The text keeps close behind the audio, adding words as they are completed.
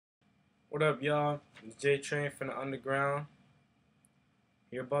What up, y'all? It's J Train from the Underground.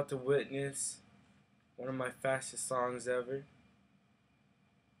 You're about to witness one of my fastest songs ever.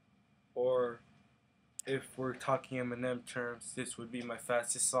 Or, if we're talking Eminem terms, this would be my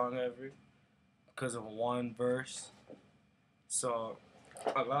fastest song ever because of one verse. So,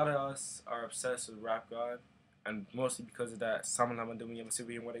 a lot of us are obsessed with Rap God, and mostly because of that. Someone I'm doing, I'm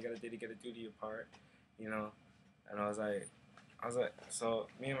super, what I gotta do to get a duty apart, you know. And I was like, so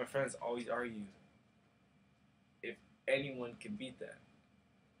me and my friends always argue if anyone can beat that.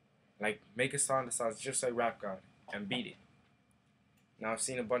 Like, make a song that sounds just like Rap God and beat it. Now, I've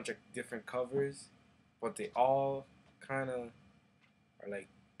seen a bunch of different covers, but they all kind of are like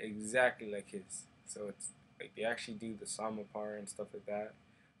exactly like his. So it's like they actually do the samba part and stuff like that.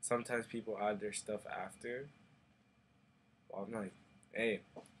 Sometimes people add their stuff after. Well, I'm like, hey,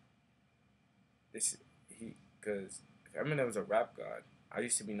 because if Eminem was a rap god, I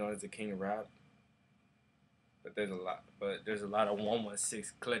used to be known as the king of rap. But there's a lot of 116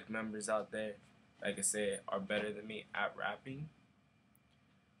 clique members out there, like I said, are better than me at rapping.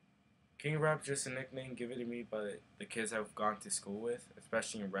 King of Rap's just a nickname given to me by the kids I've gone to school with,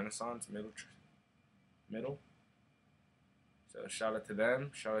 especially in Renaissance middle. So shout out to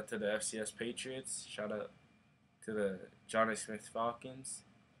them. Shout out to the FCS Patriots. Shout out to the Johnny Smith Falcons.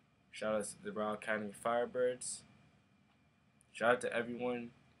 Shout out to the Brown County Firebirds. Shout out to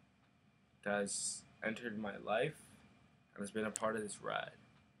everyone that has entered my life and has been a part of this ride.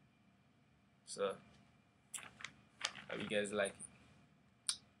 So, hope you guys like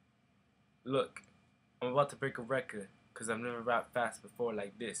it. Look, I'm about to break a record because I've never rapped fast before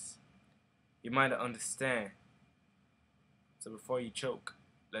like this. You might not understand. So before you choke,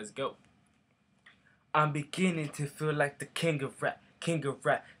 let's go. I'm beginning to feel like the king of rap. King of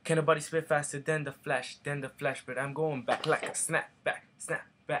rap. Can nobody spit faster than the flash, but I'm going back like a snap back, snap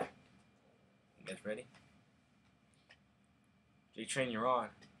back. You guys ready? J-Train, you're on.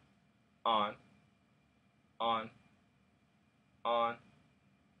 On. On. On.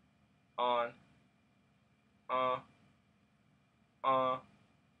 On.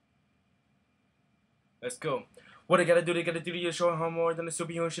 Let's go. What I gotta do to you, showing how more than a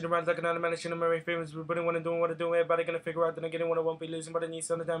superhuman shit around like an animation, I'm very famous, but I wanna do what I do, everybody gonna figure out that I'm getting what I won't be losing, but I need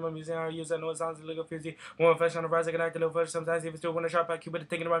some time I'm using how I use, I know it sounds a little fizzy, one flesh on the rise, I can act a little fresh, sometimes even still when I shop back, you better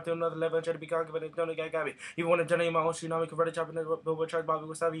take it around to another level, and try to be cocky, but I don't think I got me, even when I'm turning in my own street, now I can run a chop in the billboard charts, Bobby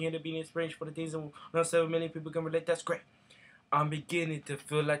Wasabi, and being inspiration for the things that not 7 million people can relate, that's great. I'm beginning to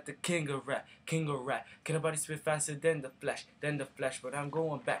feel like the king of rap, king of rap. Can nobody spit faster than the flash, but I'm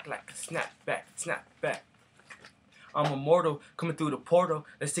going back like a snap back. I'm immortal, coming through the portal.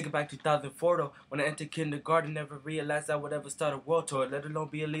 Let's take it back to 2004 though. When I entered kindergarten, never realized I would ever start a world tour, let alone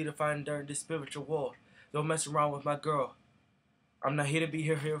be a leader fighting during this spiritual war. Don't mess around with my girl. I'm not here to be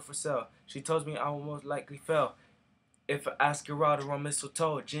here for sale. She tells me I will most likely fail. If I ask her out or on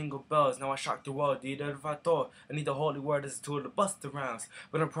mistletoe, jingle bells, now I shock the world. Either if I thought I need the holy word as a tool to bust the rounds.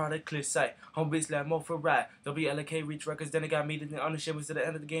 But I'm proud of clear sight. Home base like more for ride. WLK reach records, then it got me to the undership to the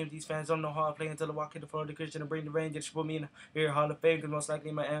end of the game. These fans don't know how I play until I walk in the front of the Christian and bring the rain. Just put me in here Hall of Fame, cause most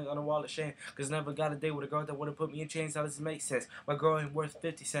likely my end on a wall of shame. Cause never got a day with a girl that would've put me in chains. How does it make sense? My girl ain't worth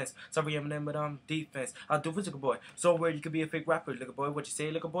 50 cents. Sorry Eminem, but I'm defense. I'll do physical boy. So weird you could be a fake rapper, little boy. What you say,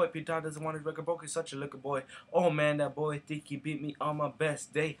 little boy? Peter doesn't want his record broken, such a little boy. Oh man, that boy think he beat me on my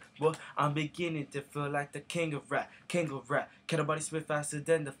best day, but I'm beginning to feel like the king of rap, king of rap. Can nobody spit faster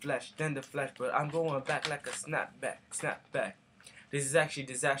than the flash, but I'm going back like a snap back. This is actually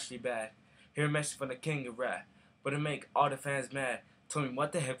disastrously bad. Hear a message from the king of rap, but it make all the fans mad. Tell me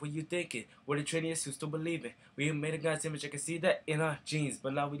what the heck were you thinking? We're the trainees who still believe it. We made a God's image, I can see that in our genes,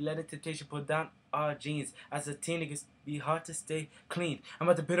 but now we let the temptation put down our genes. As a teen, it can be hard to stay clean. I'm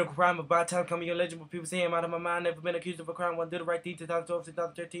at the pinnacle crime, but by the time coming your legend, but people say I'm out of my mind. Never been accused of a crime. One did the right thing. 2012,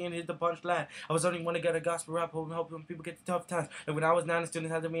 2013, here's the punchline. I was only one to get a gospel rap, helping people get the tough times. And when I was 9, the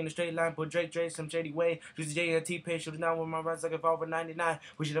students had to be in a straight line. Put Drake, some shady way. Use the J and T-Pay. Shooting down with my rhymes like if I were 99.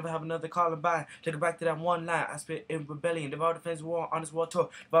 We should never have another Columbine. Take it back to that one line. I spit in rebellion. Devour the fans war on this war tour.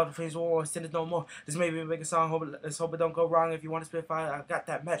 Devour the fans war, send it no more. This may be a big song. Let's hope it don't go wrong. If you want to spit fire, I got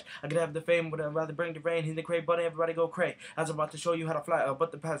that match. I could have the fame, but I'd rather bring the rain. Hit the crate button, everybody go cray. As I'm about to show you how to fly,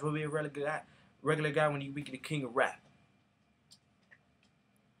 but the past will be a regular guy when you be the king of rap.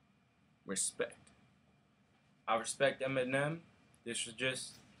 Respect. I respect Eminem. This was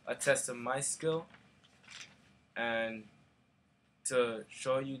just a test of my skill and to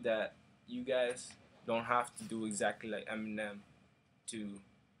show you that you guys don't have to do exactly like Eminem to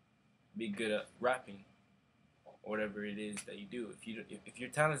be good at rapping or whatever it is that you do. If your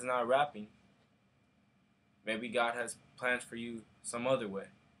talent is not rapping, maybe God has plans for you some other way.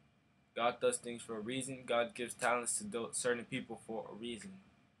 God does things for a reason. God gives talents to certain people for a reason.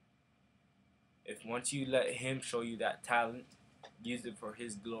 If once you let Him show you that talent, use it for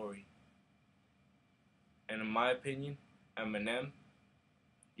His glory. And in my opinion, Eminem,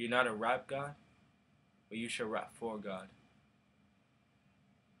 you're not a rap god, but you should rap for God.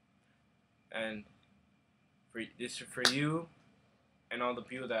 And this is for you and all the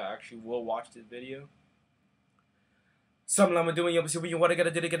people that actually will watch this video. Something I'm doing, so you what I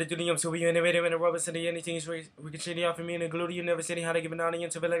gotta do, so we innovative in a rubber city, anything is we can shade off for me and glue you never seen how to give an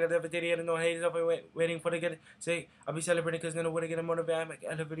audience, but like I never did, I don't know, haters up waiting for to get it. Say, I'll be celebrating because then I would get a motivated. I make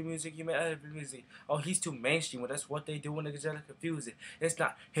elevated music, you make elevated music. Oh, he's too mainstream, well, that's what they do when they get confuse it. It's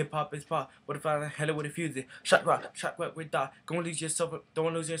not hip hop, it's pop. What if I hell with a fuse it? Shot rock with dot. Don't lose yourself,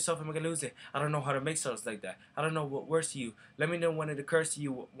 don't lose yourself, I'm gonna lose it. I don't know how to make songs like that. I don't know what works to you. Let me know when it occurs to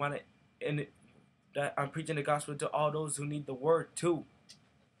you, when it, and it, that I'm preaching the gospel to all those who need the word too.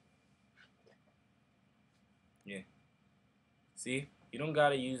 Yeah. See? You don't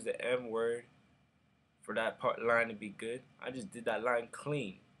gotta use the M word for that part line to be good. I just did that line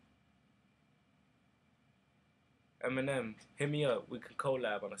clean. Eminem, hit me up. We can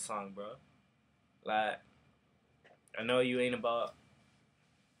collab on a song, bro. Like, I know you ain't about,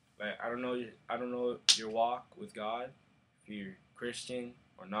 like, I don't know your walk with God. If you're Christian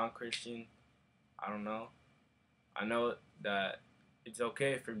or non-Christian, I don't know. I know that it's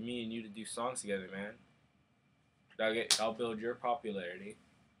okay for me and you to do songs together, man. That'll build your popularity.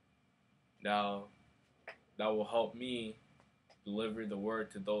 Now, that will help me deliver the word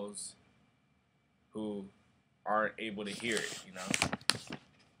to those who aren't able to hear it, you know?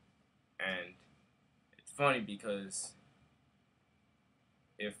 And it's funny because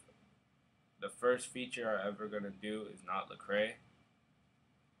if the first feature I'm ever going to do is not Lecrae,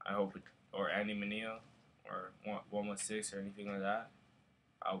 I hope it, or Eminem, or 116 or anything like that,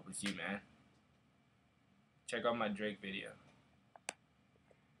 I hope it's you, man. Check out my Drake video.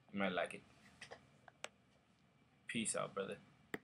 You might like it. Peace out, brother.